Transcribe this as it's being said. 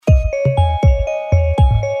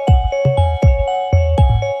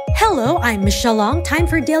I'm Michelle Long. Time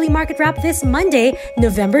for Daily Market Wrap this Monday,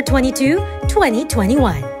 November 22,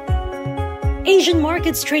 2021. Asian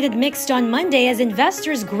markets traded mixed on Monday as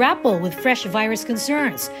investors grapple with fresh virus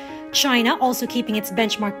concerns. China also keeping its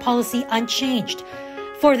benchmark policy unchanged.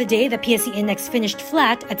 For the day, the PSE index finished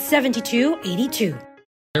flat at 72.82.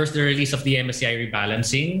 There was the release of the MSCI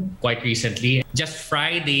rebalancing quite recently. Just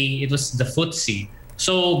Friday, it was the FTSE.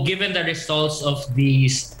 So given the results of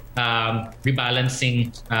these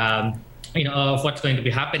rebalancing, of what's going to be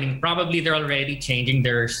happening, probably they're already changing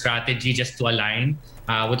their strategy just to align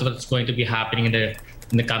with what's going to be happening in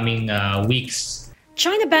the coming weeks.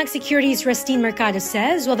 China Bank Securities' Rustin Mercado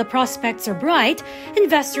says while the prospects are bright,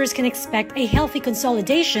 investors can expect a healthy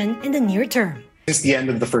consolidation in the near term. Since the end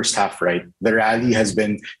of the first half, right, the rally has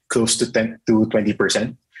been close to 10 to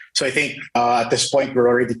 20%. So I think at this point, we're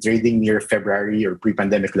already trading near February or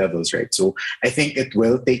pre-pandemic levels, right? So I think it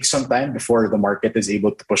will take some time before the market is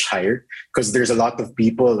able to push higher because there's a lot of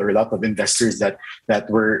people or a lot of investors that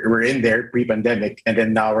were in there pre-pandemic and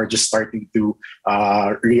then now are just starting to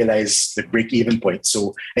realize the break-even point.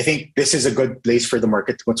 So I think this is a good place for the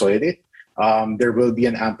market to consolidate. There will be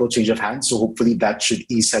an ample change of hands, so hopefully that should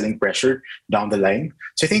ease selling pressure down the line.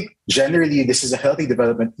 So I think generally this is a healthy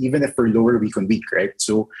development, even if we're lower week on week, right?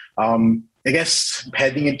 So I guess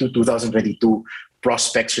heading into 2022,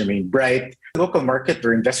 prospects remain bright. The local market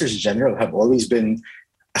or investors in general have always been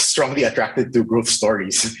strongly attracted to growth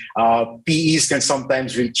stories. PEs can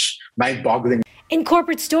sometimes reach mind-boggling. In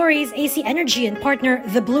corporate stories, AC Energy and partner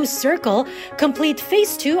The Blue Circle complete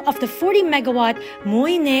Phase 2 of the 40-megawatt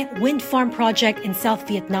Mui Ne wind farm project in South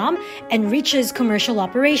Vietnam and reaches commercial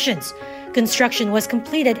operations. Construction was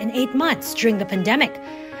completed in 8 months during the pandemic.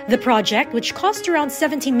 The project, which cost around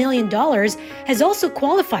 $70 million, has also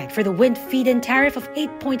qualified for the wind feed-in tariff of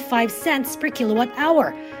 8.5 cents per kilowatt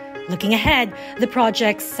hour. Looking ahead, the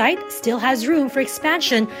project's site still has room for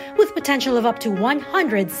expansion with potential of up to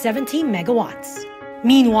 170 megawatts.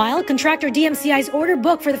 Meanwhile, contractor DMCI's order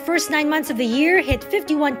book for the first 9 months of the year hit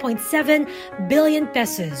 51.7 billion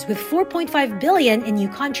pesos with 4.5 billion in new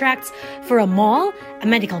contracts for a mall, a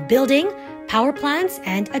medical building, power plants,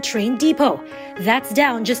 and a train depot. That's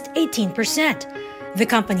down just 18%. The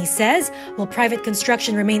company says, while private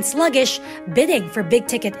construction remains sluggish, bidding for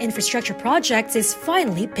big-ticket infrastructure projects is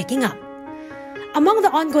finally picking up. Among the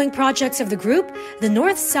ongoing projects of the group, the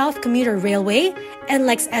North-South Commuter Railway,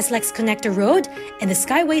 NLEX-SLEX Connector Road, and the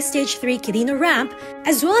Skyway Stage 3 Quirino Ramp,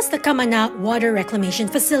 as well as the Camana Water Reclamation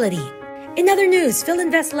Facility. In other news,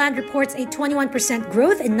 Philinvest Land reports a 21%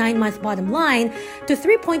 growth in 9-month bottom line to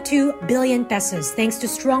 3.2 billion pesos thanks to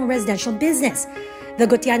strong residential business. The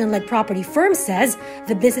Gotiano-led property firm says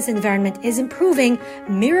the business environment is improving,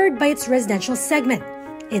 mirrored by its residential segment.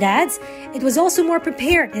 It adds it was also more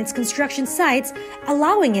prepared in its construction sites,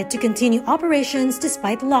 allowing it to continue operations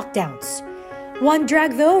despite lockdowns. One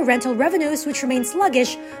drag, though, rental revenues, which remain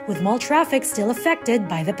sluggish, with mall traffic still affected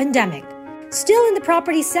by the pandemic. Still in the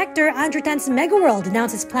property sector, Andrew Tan's Megaworld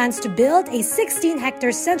announces plans to build a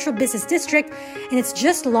 16-hectare central business district in its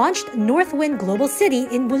just-launched Northwind Global City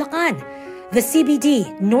in Bulacan. The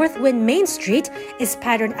CBD, Northwind Main Street, is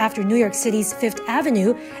patterned after New York City's Fifth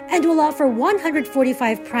Avenue and will offer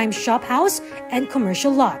 145 prime shop house and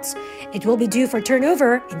commercial lots. It will be due for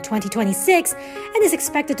turnover in 2026 and is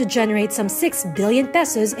expected to generate some 6 billion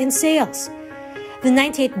pesos in sales. The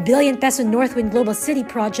 98 billion peso Northwind Global City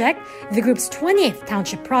project, the group's 20th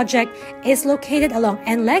township project, is located along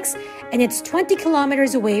NLEX and it's 20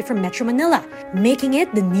 kilometers away from Metro Manila, making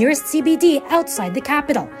it the nearest CBD outside the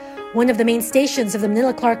capital. One of the main stations of the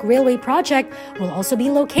Manila-Clark Railway project will also be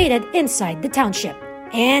located inside the township.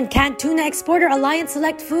 And Canned Tuna exporter Alliance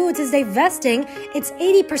Select Foods is divesting its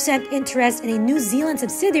 80% interest in a New Zealand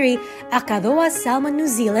subsidiary, Akadoa Salmon New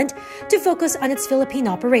Zealand, to focus on its Philippine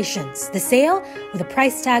operations. The sale, with a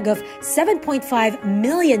price tag of 7.5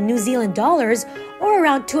 million New Zealand dollars, or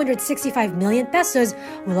around 265 million pesos,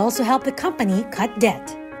 will also help the company cut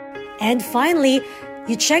debt. And finally,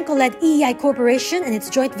 Yuchenko-led EEI Corporation and its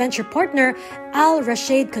joint venture partner, Al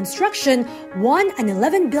Rashid Construction, won an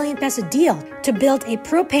 11 billion peso deal to build a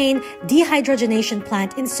propane dehydrogenation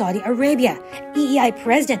plant in Saudi Arabia. EEI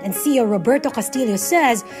President and CEO Roberto Castillo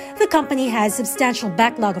says the company has substantial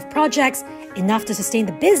backlog of projects, enough to sustain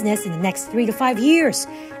the business in the next 3 to 5 years,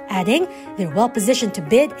 adding they're well positioned to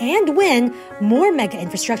bid and win more mega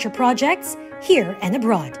infrastructure projects here and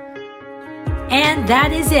abroad. And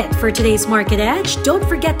that is it for today's Market Edge. Don't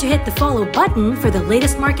forget to hit the follow button for the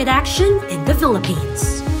latest market action in the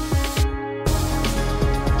Philippines.